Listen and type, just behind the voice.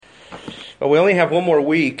Well, we only have one more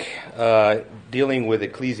week dealing with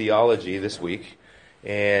ecclesiology this week,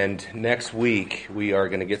 and next week we are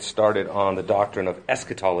going to get started on the doctrine of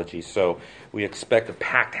eschatology, so we expect a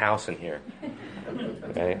packed house in here.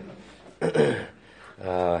 Okay?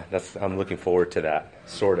 I'm looking forward to that,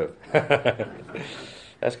 sort of.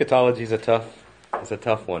 Eschatology is a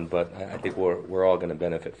tough one, but I think we're all going to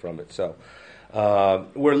benefit from it. So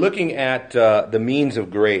we're looking at the means of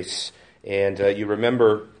grace, and you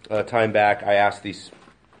remember a time back I asked these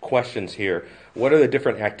questions here. What are the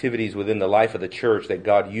different activities within the life of the church that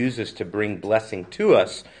God uses to bring blessing to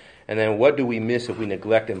us? And then what do we miss if we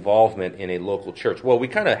neglect involvement in a local church? Well, we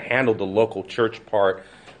kind of handled the local church part.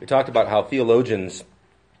 We talked about how theologians,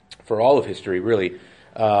 for all of history really,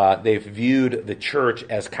 they've viewed the church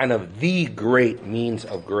as kind of the great means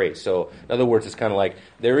of grace. So, in other words, it's kind of like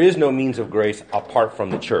there is no means of grace apart from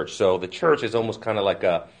the church. So the church is almost kind of like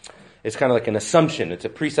an assumption. It's a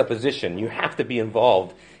presupposition. You have to be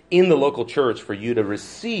involved in the local church for you to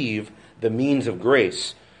receive the means of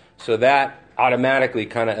grace. So that automatically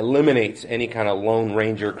kind of eliminates any kind of Lone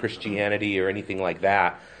Ranger Christianity or anything like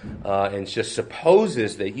that. And just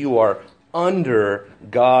supposes that you are under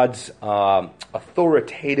God's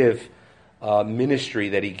authoritative ministry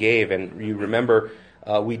that He gave. And you remember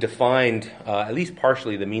we defined, at least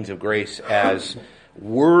partially, the means of grace as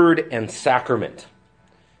word and sacrament.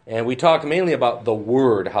 And we talked mainly about the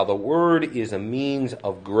Word, how the Word is a means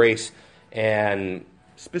of grace, and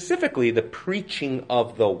specifically the preaching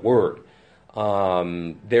of the Word.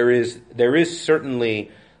 There is certainly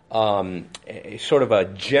a sort of a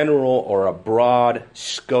general or a broad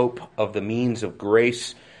scope of the means of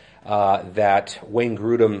grace that Wayne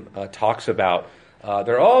Grudem talks about.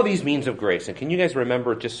 There are all these means of grace, and can you guys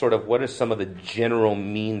remember just sort of what are some of the general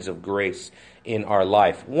means of grace in our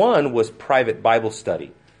life? One was private Bible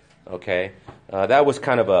study. Okay, that was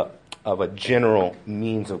kind of a general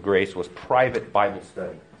means of grace, was private Bible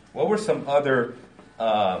study. What were some other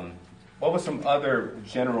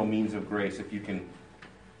general means of grace, if you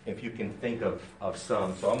can think of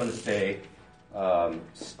some? So I'm going to say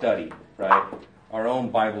study, right? Our own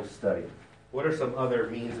Bible study. What are some other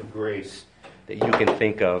means of grace that you can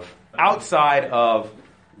think of outside of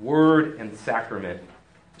word and sacrament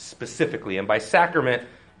specifically? And by sacrament,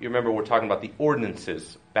 you remember we're talking about the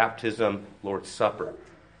ordinances, baptism, Lord's Supper.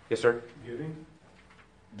 Yes, sir?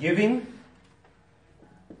 Giving?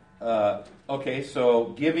 Okay, so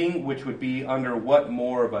giving, which would be under what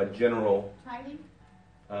more of a general... Tithing?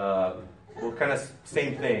 Well, kind of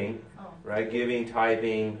same thing, right? Giving,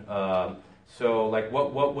 tithing. So, like,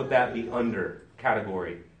 what would that be under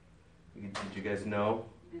category? Did you guys know?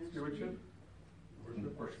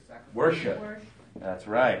 Worship. That's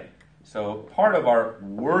right. So part of our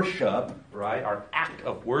worship, right, our act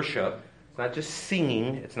of worship, it's not just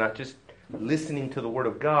singing, it's not just listening to the Word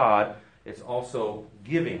of God, it's also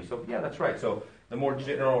giving. So yeah, that's right. So the more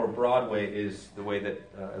general or broad way is the way that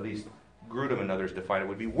at least Grudem and others define it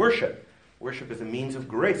would be worship. Worship is a means of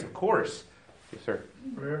grace, of course. Yes, sir.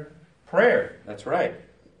 Prayer. That's right.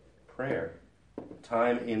 Prayer.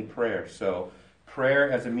 Time in prayer. So prayer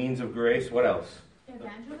as a means of grace. What else?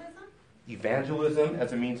 Evangelism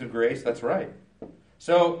as a means of grace, that's right.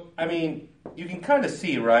 So, I mean, you can kind of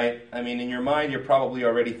see, right? I mean, in your mind, you're probably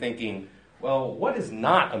already thinking, well, what is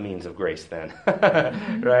not a means of grace then?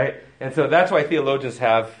 Right? And so that's why theologians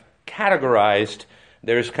have categorized,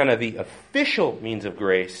 there's kind of the official means of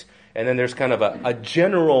grace, and then there's kind of a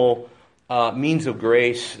general means of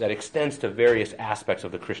grace that extends to various aspects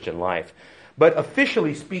of the Christian life. But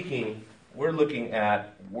officially speaking, we're looking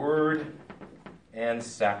at word and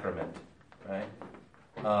sacrament. Right?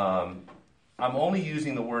 I'm only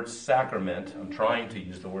using the word sacrament. I'm trying to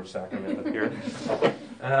use the word sacrament up here.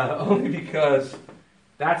 Only because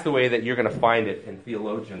that's the way that you're going to find it in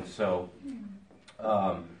theologians. So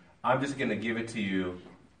I'm just going to give it to you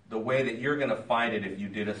the way that you're going to find it if you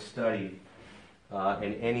did a study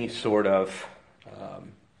in any sort of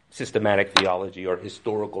systematic theology or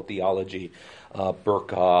historical theology.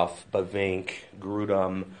 Berkhoff, Bavinck,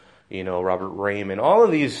 Grudem, Robert Raymond, all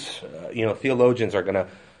of these, theologians are going to,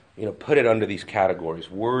 put it under these categories,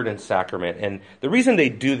 word and sacrament. And the reason they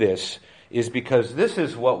do this is because this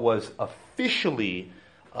is what was officially,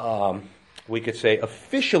 we could say,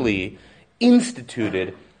 officially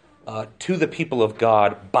instituted to the people of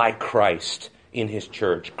God by Christ in His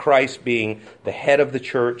church. Christ being the head of the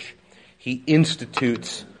church, He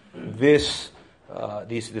institutes this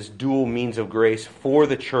dual means of grace for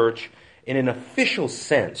the church in an official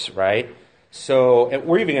sense, right? So, and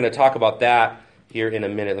we're even going to talk about that here in a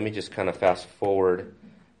minute. Let me just kind of fast forward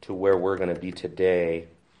to where we're going to be today.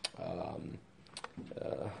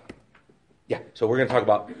 Yeah, so we're going to talk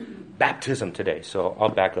about baptism today. So I'll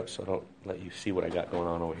back up so I don't let you see what I got going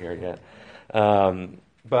on over here yet.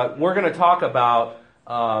 But we're going to talk about,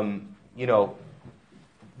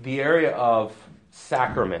 the area of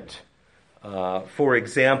sacrament. For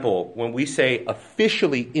example, when we say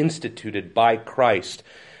officially instituted by Christ,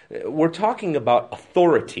 we're talking about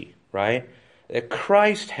authority, right? That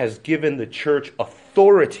Christ has given the church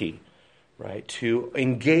authority, right, to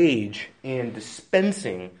engage in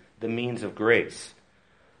dispensing the means of grace.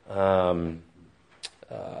 For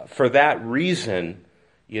that reason,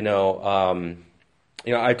 I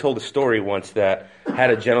told a story once that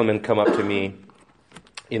had a gentleman come up to me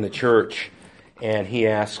in the church, and he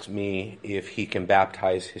asked me if he can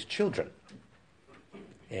baptize his children,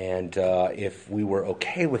 and if we were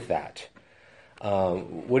okay with that.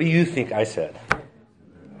 What do you think I said?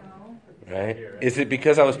 No. Right? Is it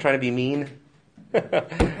because I was trying to be mean?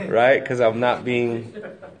 Right? Because I'm being,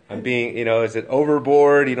 is it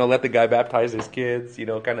overboard? Let the guy baptize his kids,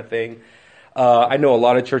 kind of thing. I know a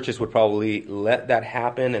lot of churches would probably let that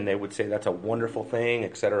happen, and they would say that's a wonderful thing,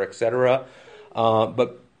 et cetera, et cetera.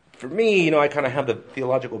 But for me, I kind of have the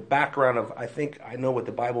theological background of, I think I know what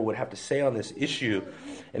the Bible would have to say on this issue.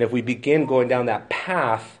 And if we begin going down that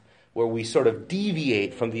path where we sort of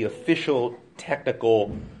deviate from the official,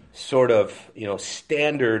 technical, sort of,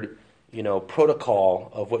 standard,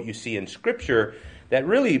 protocol of what you see in Scripture, that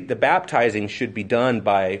really the baptizing should be done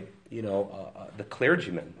by, the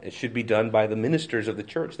clergymen. It should be done by the ministers of the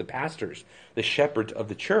church, the pastors, the shepherds of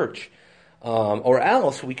the church. Or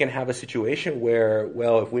else we can have a situation where,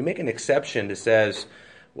 if we make an exception that says,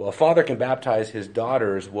 a father can baptize his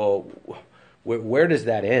daughters, where does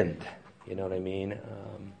that end? You know what I mean?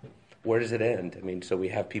 Where does it end? I mean, so we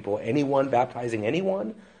have anyone baptizing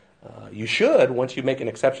anyone? You should. Once you make an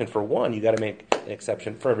exception for one, you got to make an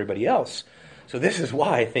exception for everybody else. So this is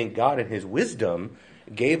why I think God in His wisdom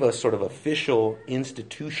gave us sort of official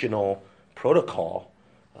institutional protocol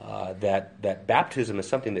that baptism is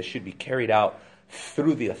something that should be carried out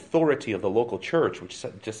through the authority of the local church, which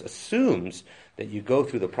just assumes that you go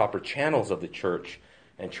through the proper channels of the church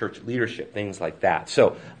and church leadership, things like that.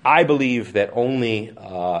 So I believe that only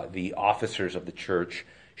the officers of the church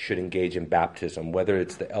should engage in baptism, whether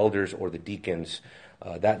it's the elders or the deacons.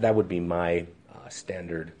 That would be my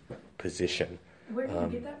standard position. Where do you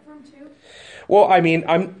get that from, too? Well, I mean,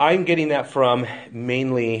 I'm getting that from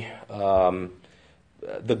mainly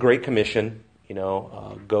the Great Commission.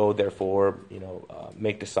 Go therefore,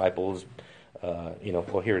 make disciples.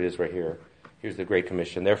 Here it is right here. Here's the Great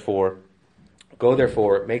Commission. Therefore, go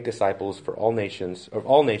therefore, make disciples for all nations,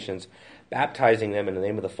 baptizing them in the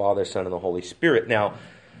name of the Father, Son, and the Holy Spirit. Now,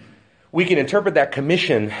 we can interpret that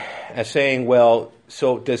commission as saying,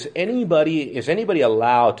 so is anybody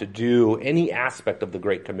allowed to do any aspect of the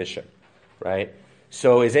Great Commission, right?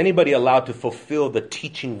 So is anybody allowed to fulfill the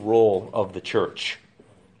teaching role of the church?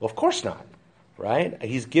 Well, of course not, right?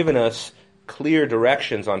 He's given us clear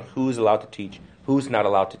directions on who's allowed to teach, who's not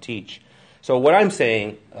allowed to teach. So what I'm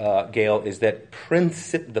saying, Gail, is that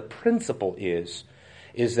the principle is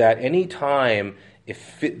that any time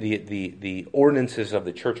if the ordinances of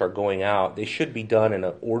the church are going out, they should be done in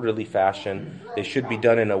an orderly fashion. They should be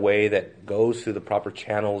done in a way that goes through the proper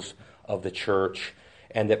channels of the church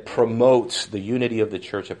and that promotes the unity of the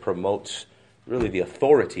church, that promotes really the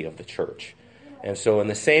authority of the church. And so in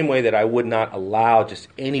the same way that I would not allow just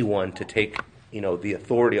anyone to take, the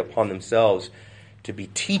authority upon themselves to be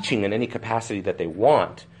teaching in any capacity that they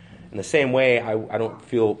want, in the same way I don't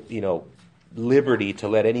feel, liberty to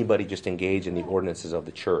let anybody just engage in the ordinances of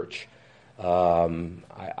the church.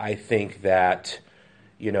 I think that,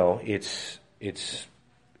 it's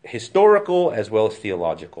historical as well as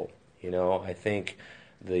theological. I think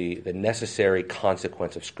the necessary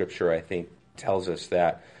consequence of Scripture, I think, tells us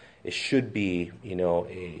that it should be,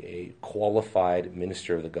 a qualified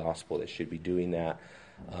minister of the gospel that should be doing that.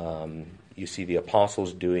 You see the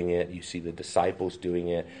apostles doing it. You see the disciples doing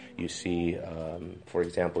it. You see, for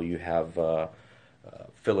example, you have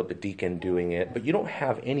Philip the deacon doing it. But you don't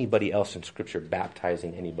have anybody else in Scripture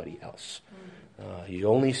baptizing anybody else. You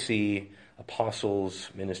only see apostles,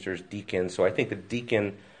 ministers, deacons. So I think the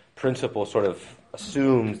deacon principle sort of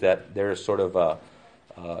assumes that there's sort of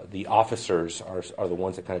the officers are the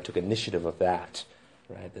ones that kind of took initiative of that.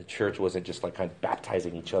 Right? The church wasn't just like kind of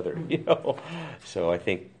baptizing each other, So I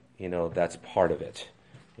think, that's part of it,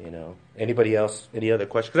 Anybody else? Any other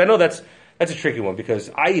questions? Because I know that's a tricky one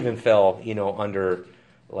because I even fell, under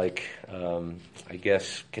I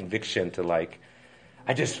guess conviction to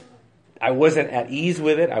I wasn't at ease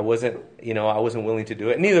with it. I wasn't willing to do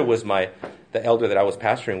it. Neither was my the elder that I was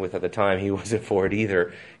pastoring with at the time, he wasn't for it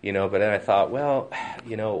either, but then I thought, well,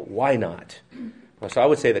 why not? So I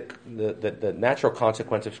would say that the natural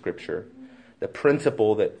consequence of Scripture, the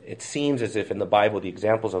principle that it seems as if in the Bible the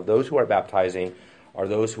examples of those who are baptizing are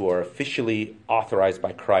those who are officially authorized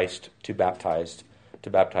by Christ to baptize.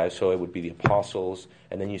 So it would be the apostles,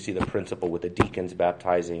 and then you see the principle with the deacons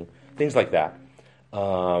baptizing, things like that.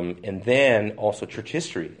 And then also church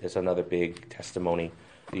history is another big testimony.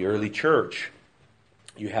 The early church,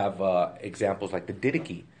 you have examples like the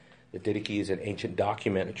Didache. The Didache is an ancient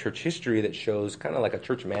document of church history that shows kind of like a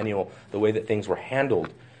church manual, the way that things were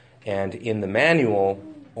handled. And in the manual,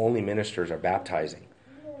 only ministers are baptizing.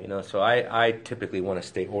 So I typically want to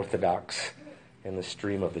stay orthodox in the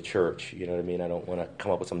stream of the church. You know what I mean? I don't want to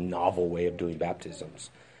come up with some novel way of doing baptisms.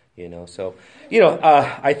 So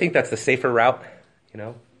I think that's the safer route.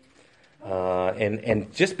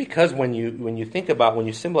 And just because when you think about, when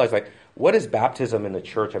you symbolize, like, what is baptism in the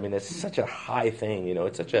church? I mean, it's such a high thing,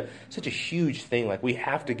 it's such a huge thing. Like, we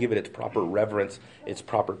have to give it its proper reverence, its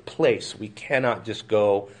proper place. We cannot just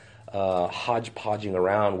go hodgepodging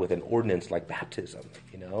around with an ordinance like baptism,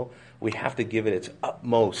 We have to give it its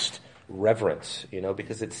utmost reverence,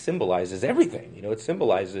 because it symbolizes everything. It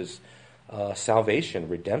symbolizes salvation,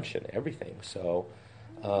 redemption, everything. So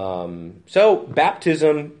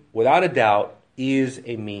baptism, without a doubt, is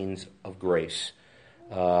a means of grace.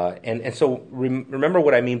 And so remember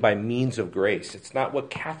what I mean by means of grace. It's not what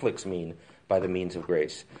Catholics mean by the means of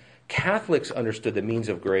grace. Catholics understood the means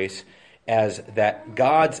of grace as that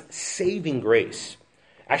God's saving grace,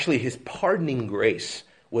 actually his pardoning grace,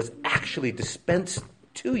 was actually dispensed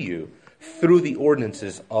to you through the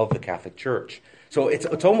ordinances of the Catholic Church. So it's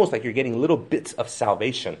almost like you're getting little bits of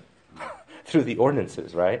salvation through the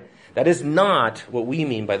ordinances, right? That is not what we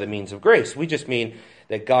mean by the means of grace. We just mean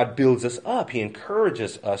that God builds us up. He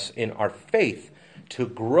encourages us in our faith to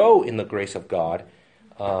grow in the grace of God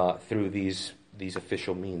through these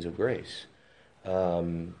official means of grace.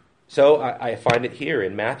 So I find it here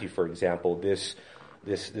in Matthew, for example, this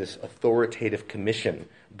authoritative commission.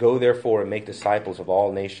 Go therefore and make disciples of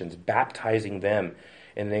all nations, baptizing them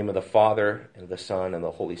in the name of the Father and the Son and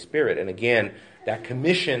the Holy Spirit. And again, that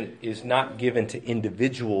commission is not given to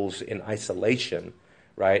individuals in isolation,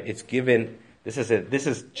 right? It's given. This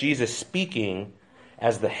is Jesus speaking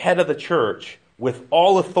as the head of the church with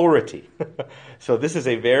all authority. So this is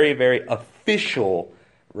a very, very official,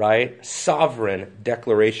 right, sovereign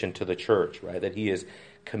declaration to the church, right, that he is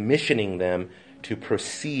commissioning them to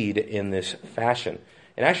proceed in this fashion.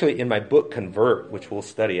 And actually, in my book, Convert, which we'll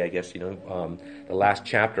study, I guess, the last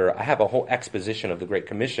chapter, I have a whole exposition of the Great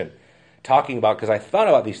Commission, talking about, because I thought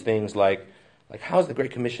about these things like how is the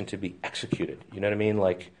Great Commission to be executed? You know what I mean?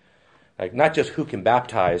 Like not just who can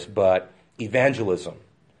baptize, but evangelism.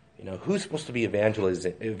 Who's supposed to be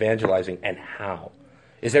evangelizing and how?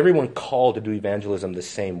 Is everyone called to do evangelism the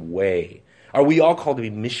same way? Are we all called to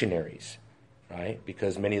be missionaries, right?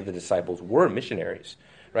 Because many of the disciples were missionaries,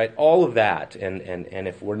 right? All of that, and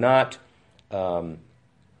if we're not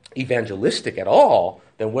evangelistic at all,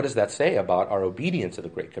 then what does that say about our obedience to the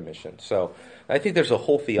Great Commission? So I think there's a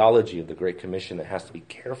whole theology of the Great Commission that has to be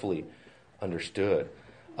carefully understood.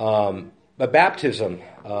 But baptism,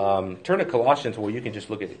 turn to Colossians, where you can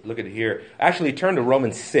just look at it here. Actually, turn to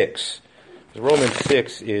Romans 6. Romans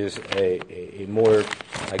 6 is a more,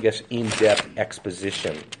 I guess, in-depth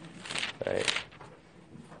exposition. Right?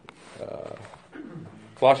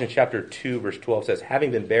 Colossians chapter 2, verse 12 says,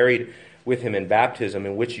 having been buried with him in baptism,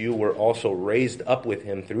 in which you were also raised up with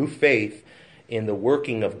him through faith in the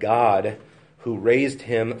working of God who raised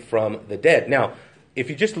him from the dead. Now,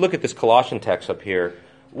 if you just look at this Colossian text up here,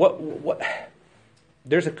 what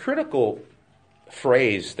there's a critical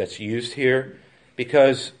phrase that's used here,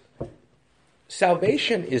 because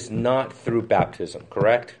salvation is not through baptism,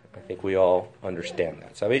 correct? I think we all understand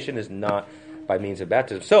that. Salvation is not by means of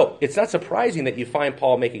baptism. So it's not surprising that you find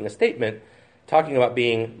Paul making a statement talking about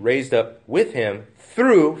being raised up with him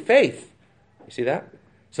through faith. You see that?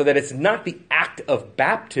 So that it's not the act of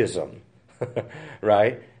baptism,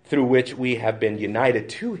 right, through which we have been united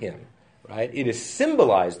to him, right? It is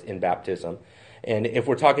symbolized in baptism. And if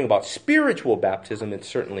we're talking about spiritual baptism, that's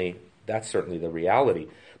certainly the reality.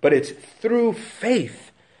 But it's through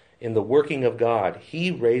faith in the working of God. He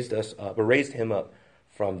raised him up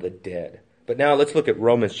from the dead. But now let's look at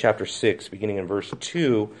Romans chapter 6, beginning in verse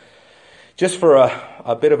 2, just for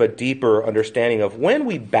a bit of a deeper understanding of when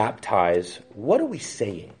we baptize, what are we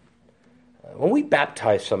saying? When we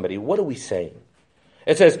baptize somebody, what are we saying?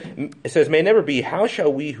 It says, may it never be, how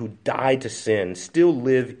shall we who died to sin still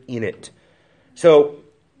live in it? So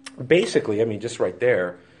basically, just right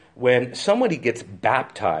there, when somebody gets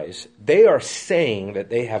baptized, they are saying that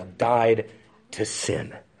they have died to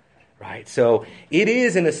sin, right? So it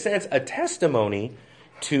is, in a sense, a testimony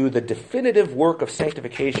to the definitive work of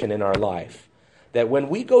sanctification in our life. That when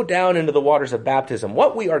we go down into the waters of baptism,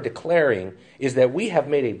 what we are declaring is that we have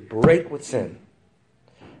made a break with sin,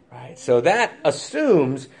 right? So that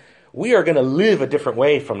assumes we are going to live a different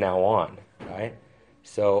way from now on, right?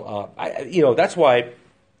 So, that's why,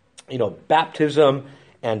 baptism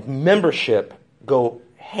and membership go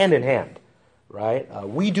hand in hand, right?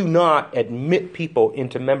 We do not admit people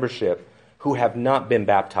into membership who have not been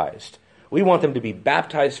baptized. We want them to be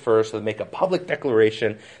baptized first, so they make a public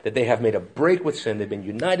declaration that they have made a break with sin, they've been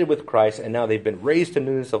united with Christ, and now they've been raised to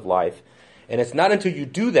newness of life. And it's not until you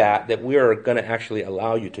do that that we are going to actually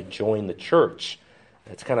allow you to join the church.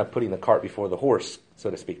 That's kind of putting the cart before the horse, so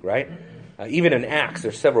to speak, right? Even in Acts,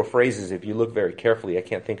 there's several phrases, if you look very carefully, I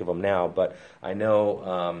can't think of them now, but I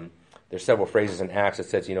know there's several phrases in Acts that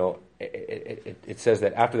says, it says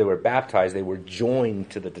that after they were baptized, they were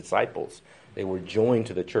joined to the disciples. They were joined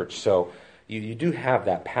to the church. So you do have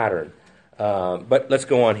that pattern. But let's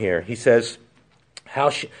go on here. He says, How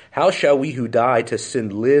shall we who died to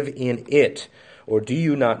sin live in it? Or do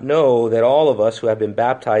you not know that all of us who have been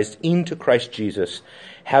baptized into Christ Jesus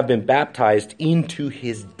have been baptized into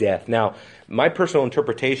his death? Now, my personal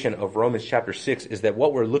interpretation of Romans chapter 6 is that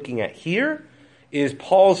what we're looking at here is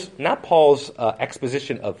not Paul's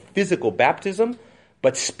exposition of physical baptism,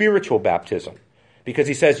 but spiritual baptism. Because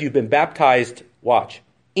he says you've been baptized, watch,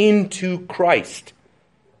 into Christ.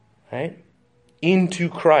 Right? Into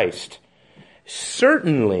Christ.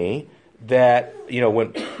 Certainly that,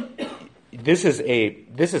 when this is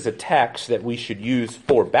a text that we should use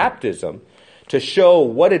for baptism to show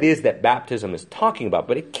what it is that baptism is talking about,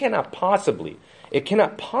 but it cannot possibly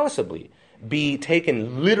be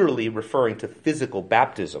taken literally referring to physical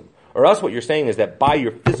baptism. Or else what you're saying is that by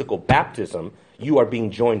your physical baptism, you are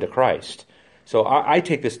being joined to Christ. So I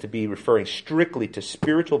take this to be referring strictly to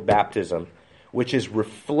spiritual baptism, which is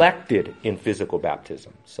reflected in physical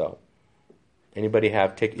baptism. So, anybody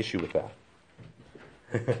take issue with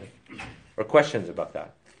that? Or questions about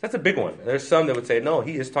that? That's a big one. There's some that would say, no,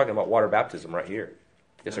 he is talking about water baptism right here.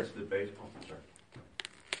 Yes, sir? That's the base. Oh, I'm sorry.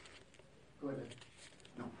 Go ahead.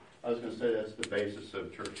 No, I was going to say that's the basis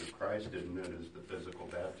of Church of Christ, isn't it? Is the physical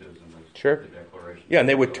baptism, is sure. The declaration. Yeah, and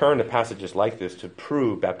they would turn to passages like this to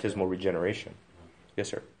prove baptismal regeneration. Yes,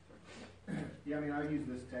 sir. Yeah, I used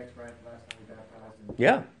this text right last time we baptized.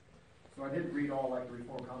 Yeah. So I did read all the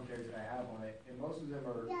Reformed commentaries that I have on it, and most of them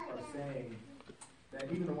are saying that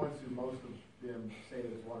even the ones who most of them say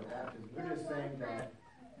that it's water baptism, they're just saying that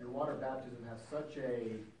your water baptism has such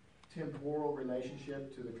a temporal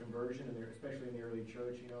relationship to the conversion, and especially in the early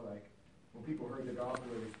church, when people heard the gospel,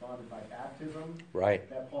 they responded by baptism. Right.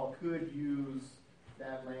 That Paul could use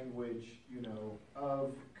that language,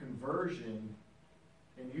 of conversion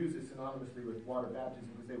and use it synonymously with water baptism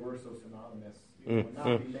because they were so synonymous. And not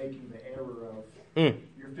be making the error of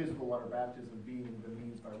your physical water baptism being the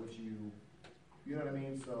means by which you know what I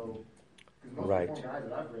mean? So, because most Reformed guys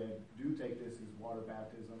that I've read do take this as water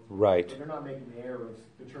baptism. Right. But they're not making the error of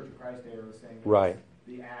the Church of Christ error of saying right.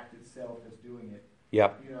 It's the act itself that's doing it.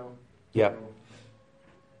 Yep. Yep. So,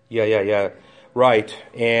 Yeah. Right.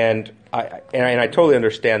 And I totally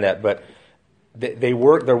understand that, but they're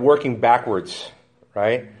working backwards,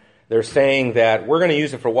 right? They're saying that we're going to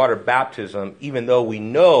use it for water baptism, even though we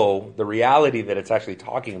know the reality that it's actually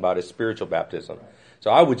talking about is spiritual baptism. Right. So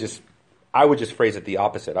I would just phrase it the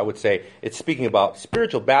opposite. I would say it's speaking about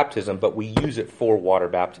spiritual baptism, but we use it for water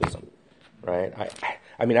baptism, right?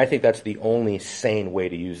 I think that's the only sane way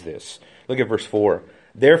to use this. Look at verse 4.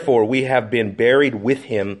 Therefore, we have been buried with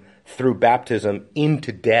him through baptism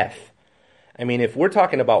into death. If we're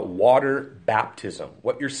talking about water baptism,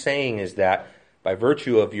 what you're saying is that by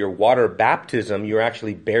virtue of your water baptism, you're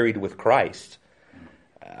actually buried with Christ.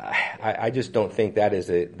 I just don't think that is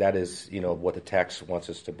what the text wants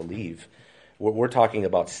us to believe. We're talking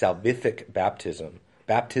about salvific baptism,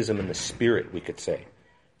 baptism in the Spirit, we could say,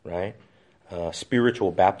 right?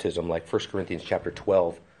 Spiritual baptism, like 1 Corinthians chapter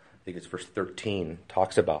 12, I think it's verse 13,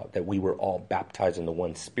 talks about that we were all baptized in the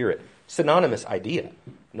one Spirit. Synonymous idea.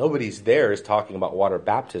 Nobody's there is talking about water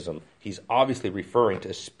baptism. He's obviously referring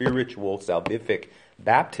to spiritual salvific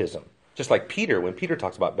baptism. Just like Peter, when Peter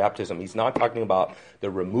talks about baptism, he's not talking about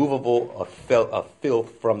the removable of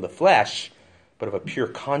filth from the flesh, but of a pure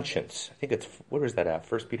conscience. I think it's, where is that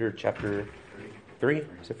at? 1 Peter chapter 3?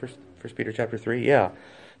 Is it 1 Peter chapter 3? Yeah.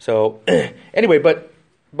 So, anyway,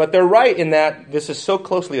 but they're right in that this is so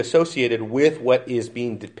closely associated with what is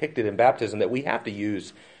being depicted in baptism that we have to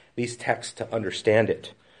use these texts to understand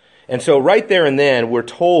it. And so right there and then, we're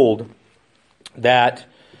told that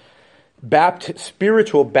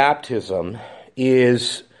spiritual baptism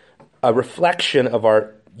is a reflection of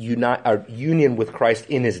our union with Christ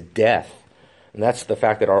in his death. And that's the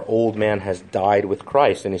fact that our old man has died with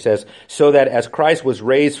Christ. And he says, so that as Christ was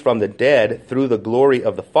raised from the dead through the glory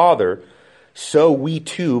of the Father, so we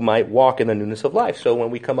too might walk in the newness of life. So when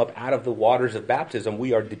we come up out of the waters of baptism,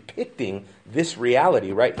 we are depicting this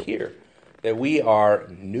reality right here, that we are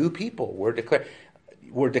new people.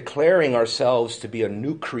 We're declaring ourselves to be a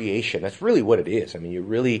new creation. That's really what it is. I mean, you're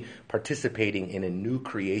really participating in a new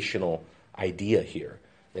creational idea here,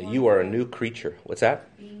 that you are a new creature. What's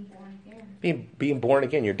that? Being born again. Being born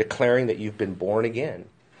again. You're declaring that you've been born again,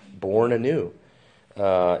 born anew.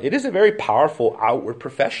 It is a very powerful outward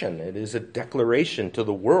profession. It is a declaration to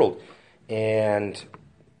the world. And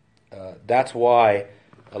that's why,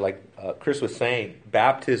 like Chris was saying,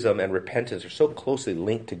 baptism and repentance are so closely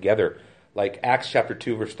linked together. Like Acts chapter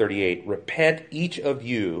 2, verse 38, repent each of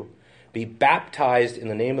you, be baptized in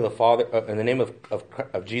the name of the Father, in the name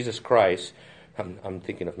of Jesus Christ. I'm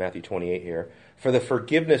thinking of Matthew 28 here, for the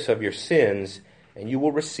forgiveness of your sins, and you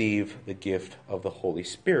will receive the gift of the Holy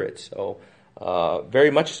Spirit. So, very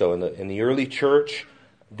much so in the early church,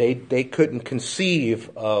 they couldn't conceive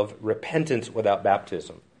of repentance without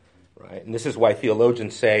baptism, right? And this is why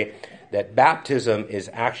theologians say that baptism is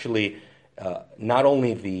actually not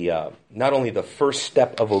only the first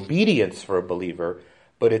step of obedience for a believer,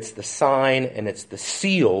 but it's the sign and it's the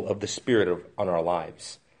seal of the Spirit on our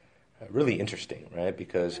lives. Really interesting, right?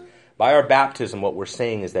 Because by our baptism, what we're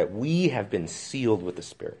saying is that we have been sealed with the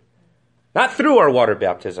Spirit. Not through our water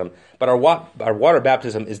baptism, but our water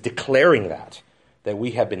baptism is declaring that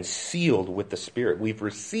we have been sealed with the Spirit. We've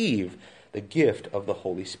received the gift of the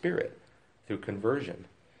Holy Spirit through conversion.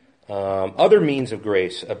 Other means of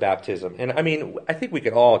grace of baptism, and I mean, I think we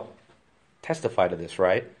could all testify to this,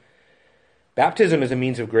 right? Baptism is a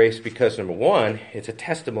means of grace because, number one, it's a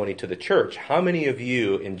testimony to the church. How many of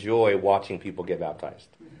you enjoy watching people get baptized?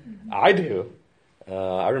 I do.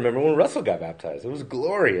 I remember when Russell got baptized. It was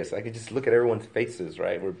glorious. I could just look at everyone's faces,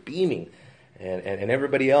 right? We're beaming. And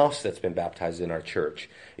everybody else that's been baptized in our church.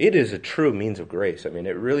 It is a true means of grace. I mean,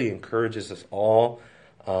 it really encourages us all.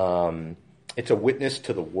 It's a witness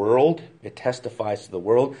to the world. It testifies to the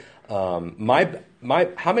world. How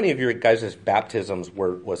many of your guys' baptisms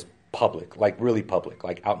was public, like really public,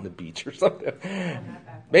 like out in the beach or something?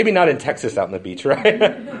 Maybe not in Texas out in the beach,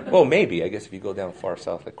 right? Well, maybe. I guess if you go down far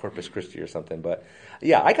south, like Corpus Christi or something. But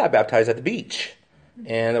yeah, I got baptized at the beach.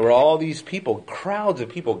 And there were all these people, crowds of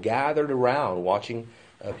people gathered around watching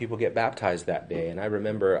people get baptized that day. And I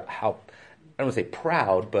remember how, I don't want to say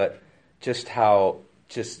proud, but just how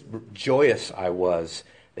joyous I was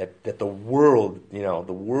that the world,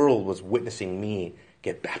 the world was witnessing me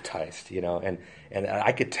get baptized, and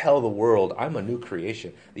I could tell the world I'm a new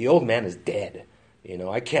creation. The old man is dead.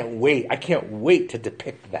 I can't wait to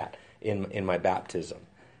depict that in my baptism,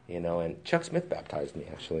 and Chuck Smith baptized me,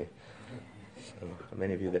 actually. So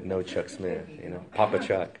many of you that know Chuck Smith, Papa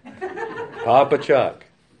Chuck.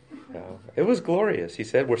 It was glorious. He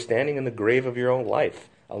said, we're standing in the grave of your own life.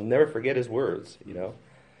 I'll never forget his words,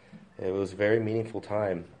 It was a very meaningful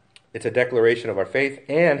time. It's a declaration of our faith,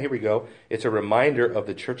 and here we go, it's a reminder of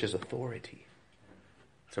the church's authority.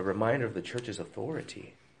 It's a reminder of the church's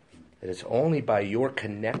authority. That it's only by your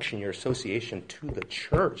connection, your association to the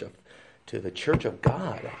church of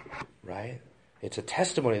God, right? It's a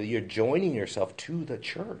testimony that you're joining yourself to the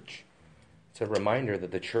church. It's a reminder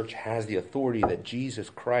that the church has the authority that Jesus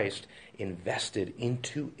Christ invested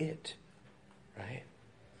into it, right?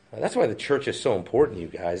 Now, that's why the church is so important, you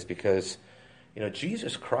guys, because,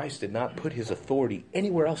 Jesus Christ did not put his authority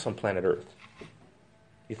anywhere else on planet Earth.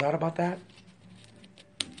 You thought about that?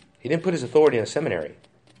 He didn't put his authority in a seminary.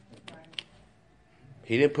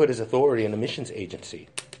 He didn't put his authority in a missions agency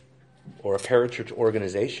or a parachurch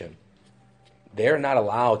organization. They're not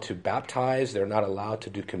allowed to baptize. They're not allowed to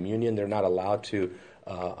do communion. They're not allowed to.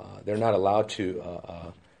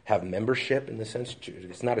 Have membership in the sense.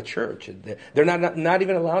 It's not a church. They're not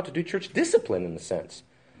even allowed to do church discipline in the sense.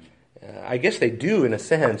 I guess they do in a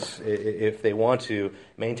sense. If they want to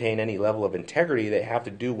maintain any level of integrity, they have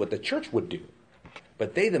to do what the church would do.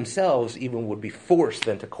 But they themselves even would be forced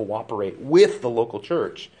then to cooperate with the local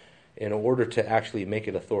church in order to actually make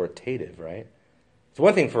it authoritative, right? It's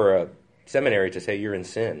one thing for a seminary to say you're in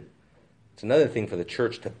sin. It's another thing for the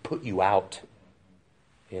church to put you out.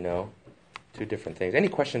 Two different things. Any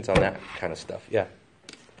questions on that kind of stuff? Yeah.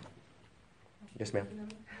 Yes, ma'am.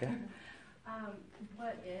 Yeah.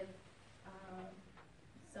 What if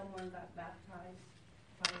someone got baptized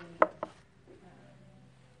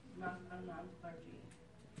by a non-clergy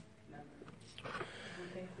member?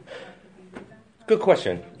 Would they have to be rebaptized? Good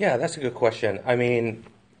question. Yeah, that's a good question. I mean,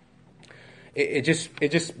 it just,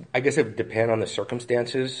 I guess it would depend on the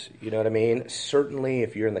circumstances. You know what I mean? Certainly,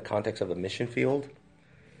 if you're in the context of a mission field,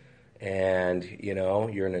 and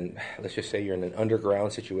you're let's just say you're in an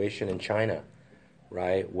underground situation in China,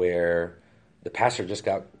 right, where the pastor just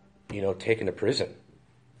got, taken to prison,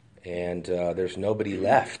 and there's nobody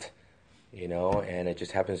left, and it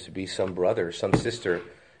just happens to be some brother, some sister,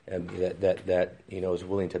 that is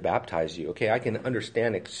willing to baptize you. Okay, I can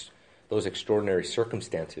understand those extraordinary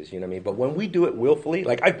circumstances, you know what I mean? But when we do it willfully,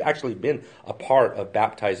 like I've actually been a part of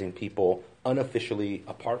baptizing people unofficially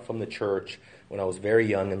apart from the church when I was very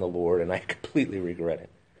young in the Lord, and I completely regret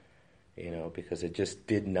it, because it just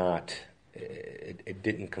did not, it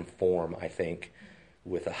didn't conform, I think,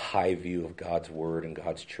 with a high view of God's word and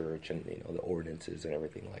God's church and, the ordinances and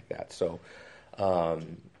everything like that. So, I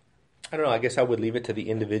don't know, I guess I would leave it to the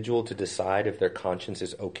individual to decide if their conscience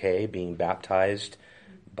is okay being baptized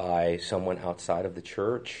by someone outside of the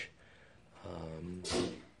church.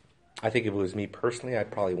 I think if it was me personally, I'd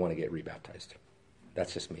probably want to get rebaptized.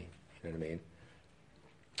 That's just me. You know what I mean?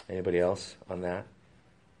 Anybody else on that?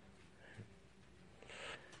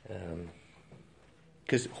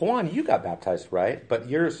 Because Juan, you got baptized, right? But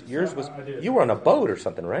yours was, you were on a boat or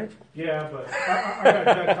something, right? Yeah, but I got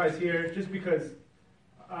baptized here just because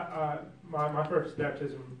my first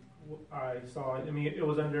baptism I saw. I mean, it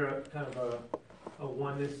was under a kind of a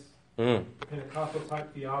oneness Pentecostal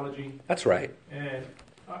type theology. That's right. And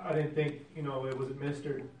I didn't think it was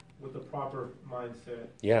administered with the proper mindset.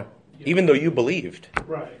 Yeah. Even though you believed.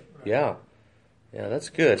 Right. Yeah. Yeah, that's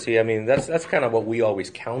good. See, I mean, that's kind of what we always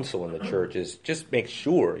counsel in the church is just make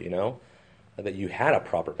sure, that you had a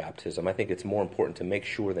proper baptism. I think it's more important to make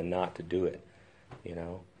sure than not to do it,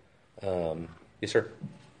 Yes, sir?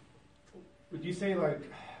 Would you say,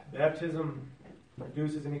 baptism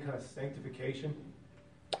produces any kind of sanctification?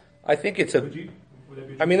 I think it's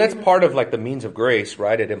I mean, that's part of the means of grace,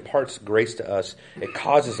 right? It imparts grace to us. It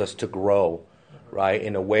causes us to grow, right,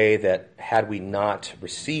 in a way that had we not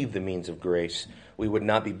received the means of grace, we would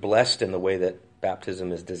not be blessed in the way that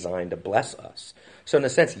baptism is designed to bless us. So in a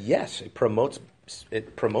sense, yes, it promotes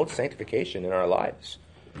sanctification in our lives.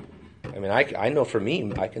 I mean, I know for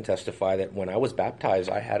me, I can testify that when I was baptized,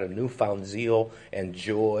 I had a newfound zeal and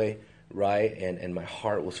joy, right? And my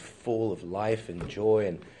heart was full of life and joy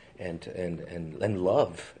and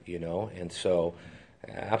love, And so,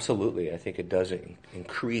 absolutely, I think it does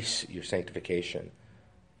increase your sanctification,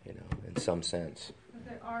 in some sense. But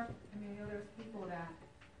there's people that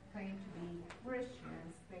claim to be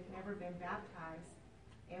Christians. They've never been baptized,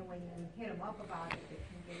 and when you hit them up about it, they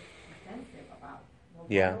can get defensive about, well,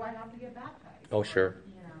 Yeah. why do I have to get baptized? Oh, sure.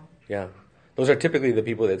 Yeah. Those are typically the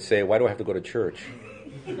people that say, why do I have to go to church?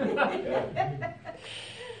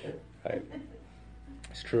 Right.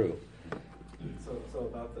 It's true. So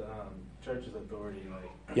about the church's authority,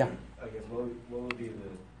 Yeah. I guess what would be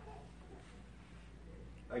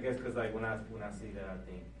I guess because when I see that,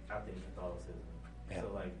 I think Catholicism. Yeah.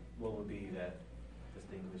 So what would be that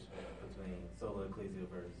distinguishment between sola ecclesia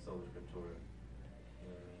versus sola scriptura? You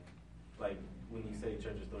know what I mean? When you say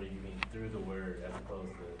church authority, you mean through the word as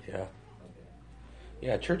opposed to Yeah. Okay.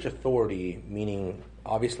 Yeah, church authority, meaning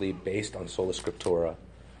obviously based on sola scriptura,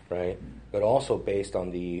 right? But also based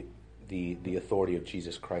on the authority of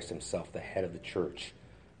Jesus Christ himself, the head of the church,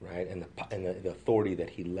 right? And the authority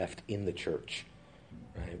that he left in the church,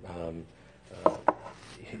 right?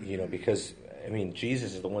 Because,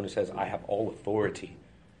 Jesus is the one who says, I have all authority.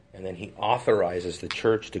 And then he authorizes the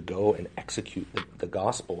church to go and execute the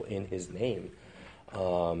gospel in his name.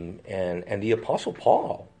 And the Apostle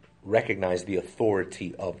Paul recognized the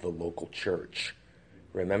authority of the local church.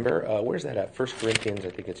 Remember, where's that at? 1 Corinthians, I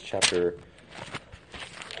think it's chapter...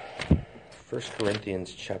 1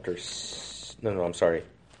 Corinthians chapter... No, I'm sorry.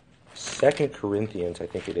 2 Corinthians, I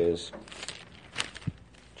think it is.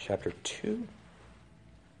 Chapter 2?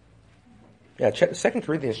 Yeah, 2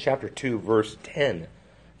 Corinthians chapter 2, verse 10. I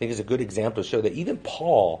think is a good example to show that even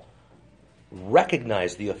Paul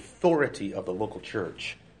recognized the authority of the local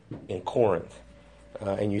church in Corinth.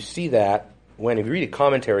 And you see that if you read a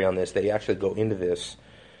commentary on this, they actually go into this.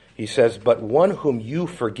 He says, but one whom you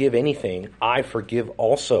forgive anything, I forgive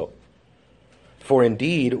also. For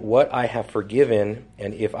indeed, what I have forgiven,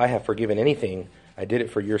 and if I have forgiven anything, I did it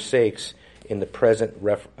for your sakes in the present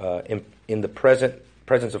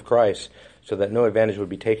presence of Christ, so that no advantage would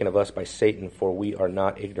be taken of us by Satan, for we are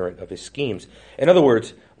not ignorant of his schemes. In other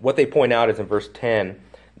words, what they point out is in verse 10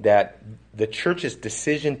 that the church's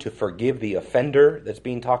decision to forgive the offender that's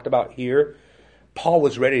being talked about here Paul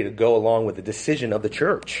was ready to go along with the decision of the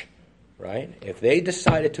church, right? If they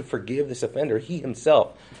decided to forgive this offender, he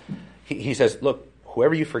himself, he says, look,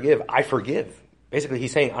 whoever you forgive, I forgive. Basically,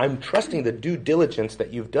 he's saying, I'm trusting the due diligence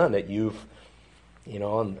that you've done, that you've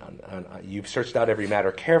searched out every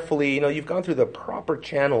matter carefully. You've gone through the proper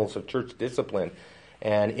channels of church discipline.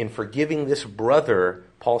 And in forgiving this brother,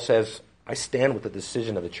 Paul says, I stand with the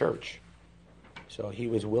decision of the church. So he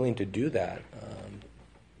was willing to do that.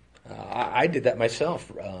 I did that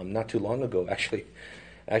myself not too long ago.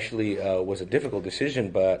 Actually, was a difficult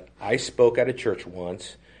decision, but I spoke at a church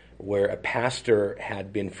once where a pastor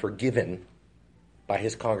had been forgiven by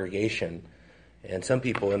his congregation. And some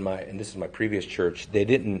people and this is my previous church, they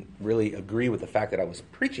didn't really agree with the fact that I was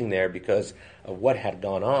preaching there because of what had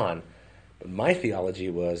gone on. But my theology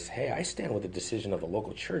was, hey, I stand with the decision of the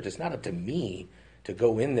local church. It's not up to me to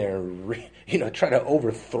go in there and try to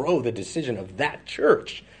overthrow the decision of that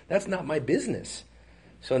church. That's not my business.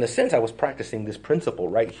 So in a sense, I was practicing this principle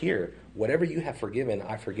right here. Whatever you have forgiven,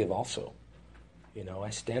 I forgive also. I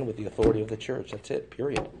stand with the authority of the church. That's it,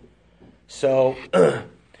 period. So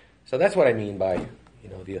so that's what I mean by,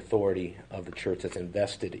 the authority of the church that's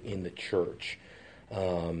invested in the church.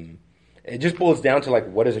 It just boils down to,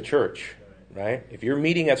 what is a church, right? If you're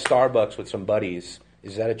meeting at Starbucks with some buddies,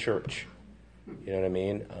 is that a church? You know what I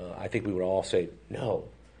mean? I think we would all say no,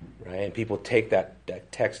 right? And people take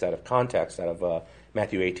that text out of context, out of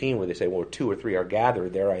Matthew 18, where they say, well, where 2 or 3 are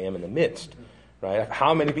gathered, there I am in the midst. Right?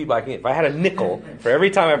 How many people if I had a nickel for every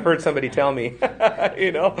time I've heard somebody tell me,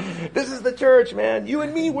 this is the church, man. You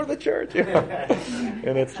and me, we're the church.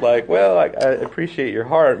 And it's like, well, I appreciate your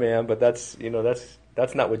heart, man, but that's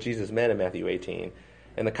not what Jesus meant in Matthew 18.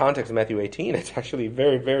 In the context of Matthew 18, it's actually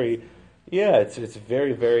very, very, it's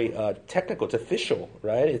very, very technical. It's official,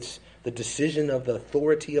 right? It's the decision of the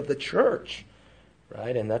authority of the church,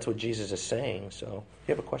 right? And that's what Jesus is saying. So,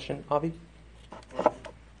 you have a question, Avi?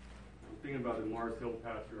 Thinking about the Mars Hill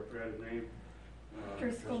pastor, I forgot his name.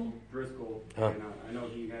 Driscoll. Huh. And I know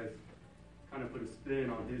he has kind of put a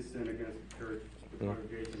spin on his sin against the church, the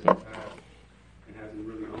congregation in the past, and hasn't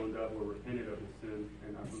really owned up or repented of his sin.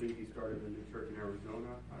 And I believe he started a new church in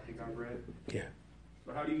Arizona, I think I read. Yeah.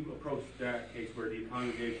 So how do you approach that case where the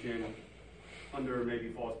congregation, under maybe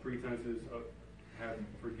false pretenses, have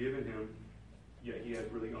forgiven him, yet he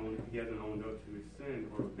hasn't owned up to his sin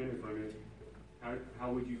or repented from it? How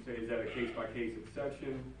would you say, is that a case-by-case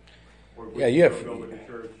exception? Or would you go with the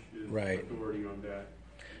church's authority on that?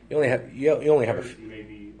 You only have you only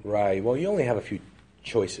have a few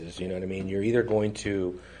choices, you know what I mean? You're either going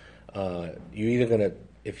to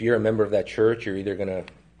if you're a member of that church, you're either going to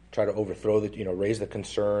try to overthrow raise the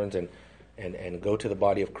concerns and go to the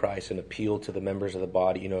body of Christ and appeal to the members of the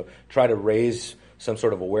body, try to raise some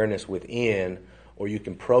sort of awareness within, or you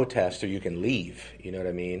can protest or you can leave, you know what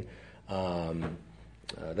I mean?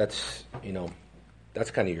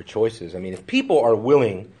 That's kind of your choices. I mean, if people are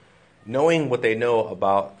willing, knowing what they know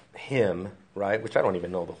about him, right? Which I don't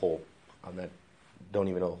even know the whole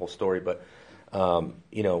story, but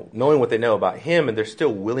knowing what they know about him, and they're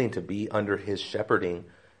still willing to be under his shepherding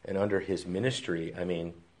and under his ministry. I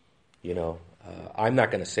mean, I'm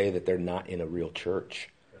not going to say that they're not in a real church.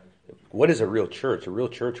 What is a real church? A real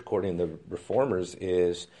church, according to the Reformers,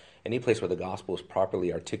 is any place where the gospel is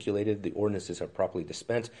properly articulated, the ordinances are properly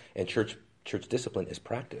dispensed, and church discipline is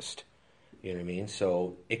practiced. You know what I mean?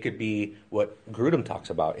 So it could be what Grudem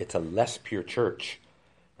talks about. It's a less pure church.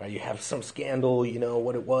 Right? You have some scandal,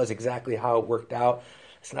 what it was, exactly how it worked out.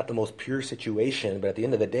 It's not the most pure situation, but at the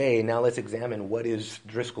end of the day, now let's examine what is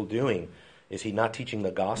Driscoll doing. Is he not teaching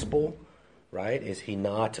the gospel? Right? Is he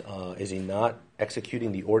not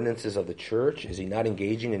executing the ordinances of the church? Is he not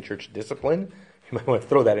engaging in church discipline? You might want to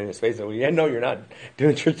throw that in his face. No, you're not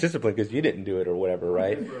doing church discipline because you didn't do it or whatever,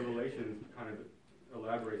 right? Revelation kind of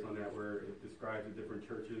elaborates on that, where it describes the different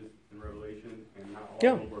churches in Revelation, and not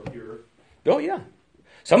all of them were pure. Oh, yeah.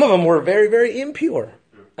 Some of them were very, very impure.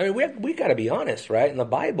 Yeah. I mean, we got to be honest, right? In the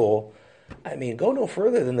Bible, I mean, go no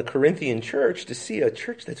further than the Corinthian church to see a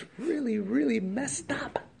church that's really, really messed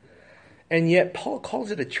up. And yet Paul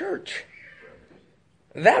calls it a church.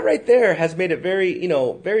 That right there has made it very,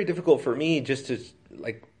 very difficult for me just to,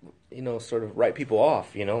 sort of write people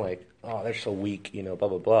off, oh, they're so weak, blah,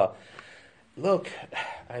 blah, blah. Look,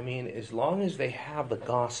 I mean, as long as they have the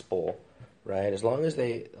gospel, right, as long as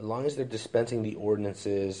they're dispensing the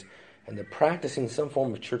ordinances and they're practicing some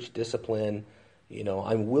form of church discipline,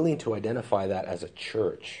 I'm willing to identify that as a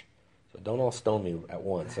church. So don't all stone me at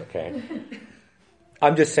once, okay?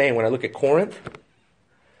 I'm just saying, when I look at Corinth,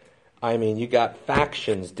 I mean, you got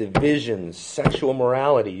factions, divisions, sexual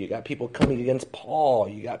morality. You got people coming against Paul.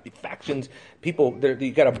 You got factions, people.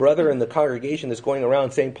 You got a brother in the congregation that's going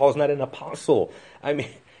around saying Paul's not an apostle. I mean,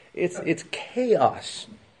 it's chaos,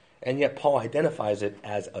 and yet Paul identifies it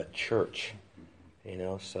as a church.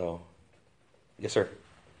 So yes, sir.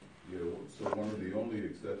 Yeah. So one of the only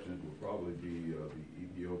exceptions would probably be the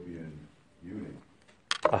Ethiopian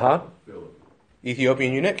eunuch. Philip.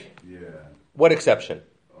 Ethiopian eunuch. Yeah. What exception?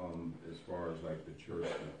 As far as like the church,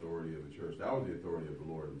 the authority of the church, that was the authority of the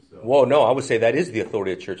Lord himself. Well, no, I would say that is the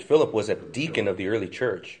authority of the church. Philip was a deacon of the early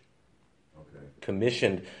church. Okay.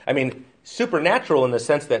 Commissioned. I mean, supernatural in the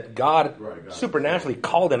sense that God supernaturally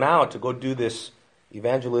called him out to go do this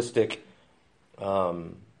evangelistic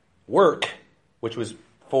work, which was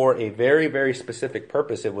for a very, very specific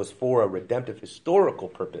purpose. It was for a redemptive historical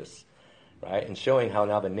purpose, right? And showing how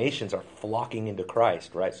now the nations are flocking into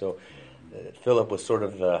Christ, right? So Philip was sort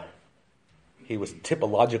of he was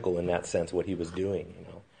typological in that sense, what he was doing,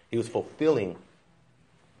 He was fulfilling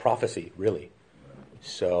prophecy, really.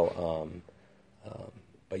 So,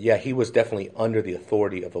 but yeah, he was definitely under the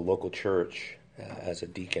authority of the local church as a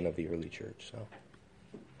deacon of the early church.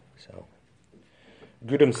 So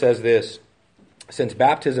Grudem says this: since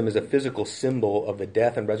baptism is a physical symbol of the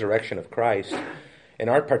death and resurrection of Christ, and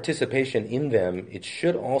our participation in them, it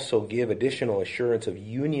should also give additional assurance of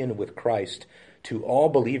union with Christ to all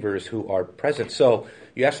believers who are present. So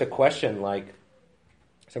you asked a question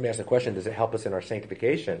somebody asked a question, does it help us in our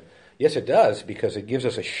sanctification? Yes, it does, because it gives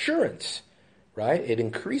us assurance, right? It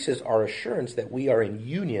increases our assurance that we are in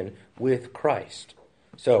union with Christ.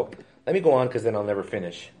 So let me go on, because then I'll never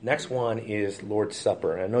finish. Next one is Lord's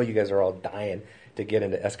Supper. And I know you guys are all dying to get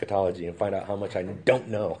into eschatology and find out how much I don't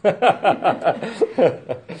know.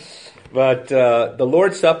 But the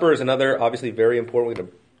Lord's Supper is another, obviously, very important. We're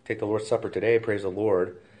going to take the Lord's Supper today, praise the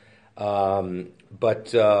Lord.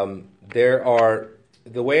 But there are,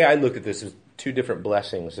 the way I look at this is two different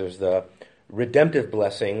blessings. There's the redemptive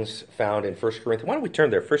blessings found in 1 Corinthians. Why don't we turn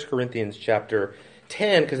there? 1 Corinthians chapter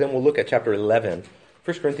 10, because then we'll look at chapter 11.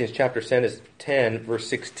 1 Corinthians chapter 10, verse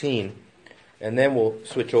 16. And then we'll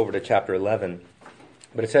switch over to chapter 11.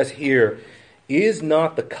 But it says here, is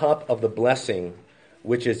not the cup of the blessing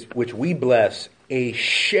which we bless a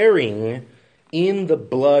sharing in the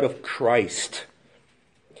blood of Christ?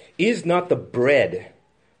 Is not the bread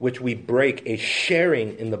which we break a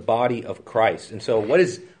sharing in the body of Christ? And so what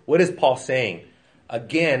is Paul saying?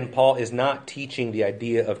 Again, Paul is not teaching the